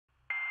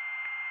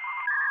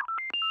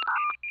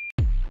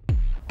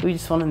we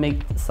just want to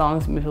make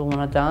songs that people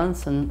want to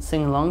dance and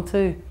sing along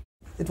to.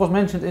 It was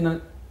mentioned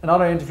in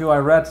another interview I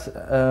read.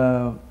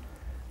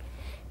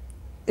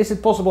 Is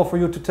it possible for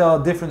you to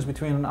tell a difference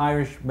between an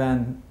Irish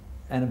band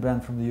and a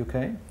band from the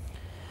UK?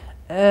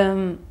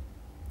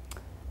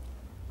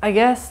 I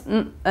guess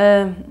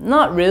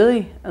not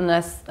really,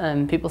 unless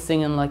people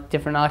sing in like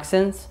different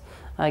accents,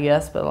 I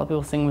guess, but a lot of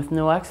people sing with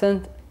no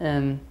accent.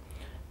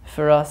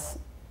 For us,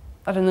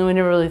 I don't know, we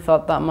never really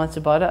thought that much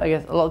about it. I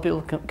guess a lot of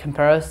people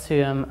compare us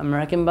to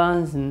American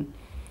bands, and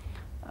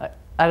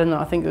I don't know,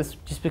 I think it's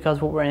just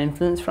because what we're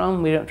influenced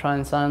from. We don't try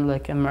and sound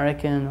like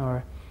American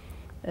or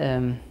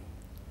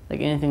like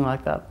anything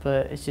like that,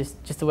 but it's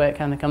just the way it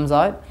kind of comes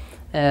out.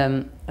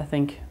 I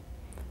think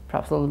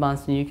perhaps a lot of the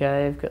bands in the UK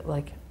have got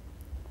like,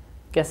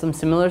 guess some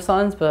similar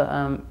sounds, but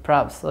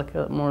perhaps like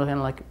more kind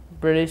of like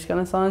British kind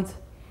of sounds.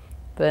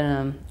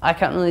 But I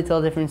can't really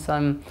tell the difference.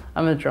 I'm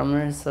a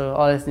drummer, so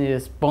all I just need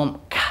is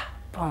boom, ka,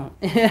 boom.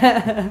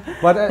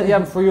 But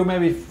yeah, for you,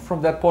 maybe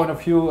from that point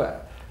of view,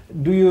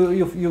 do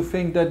you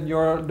think that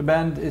the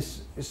band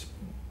is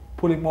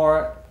pulling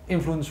more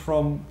influence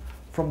from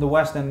the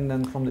West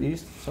than from the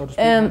East, so to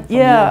speak?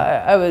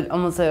 Yeah, I would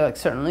almost say like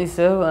certainly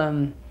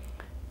so.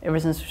 Ever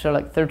since we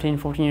started like 13,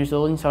 14 years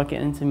old and started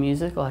getting into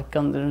music, like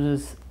Guns N'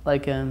 Roses,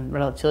 like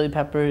Red Hot Chili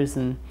Peppers,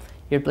 and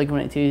your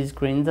Blink-182's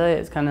Green Day,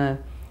 it's kind of,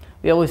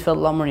 we always felt a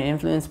lot more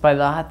influenced by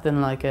that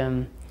than like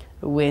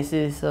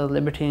Oasis or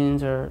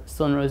Libertines or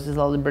Stone Roses,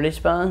 all the British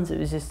bands. It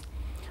was just,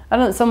 I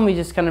don't know, something we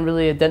just kind of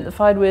really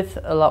identified with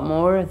a lot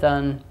more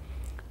than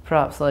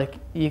perhaps like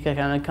UK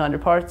kind of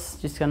counterparts.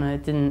 Just kind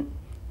of didn't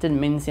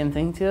mean the same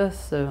thing to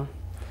us. So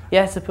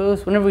yeah, I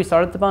suppose whenever we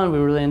started the band, we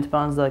were really into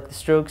bands like The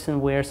Strokes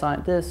and We're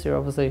Scientists, who are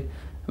obviously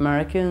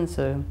American.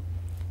 So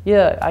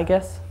yeah, I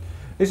guess.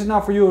 Is it now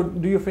for you,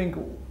 do you think,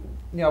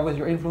 yeah, with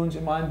your influence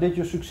in mind, did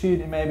you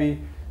succeed in maybe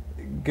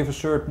give a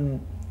certain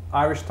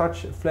Irish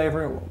touch,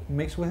 flavor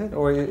mixed with it,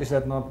 or is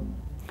that not?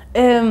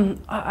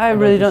 I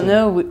really don't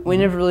know. We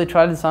never really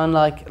tried to sound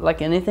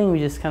like anything. We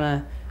just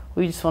want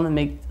to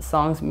make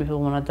songs that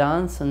people want to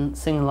dance and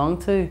sing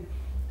along to,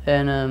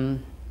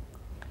 and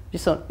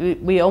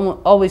we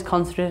always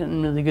concentrate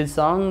on really good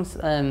songs.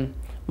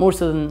 More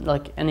so than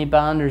like any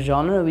band or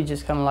genre, we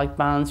just kind of like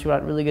bands who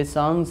write really good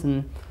songs,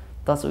 and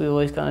that's what we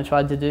always kind of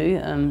tried to do.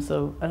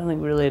 So I don't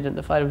think we really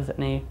identified with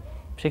any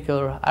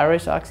particular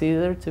Irish acts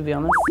either, to be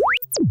honest.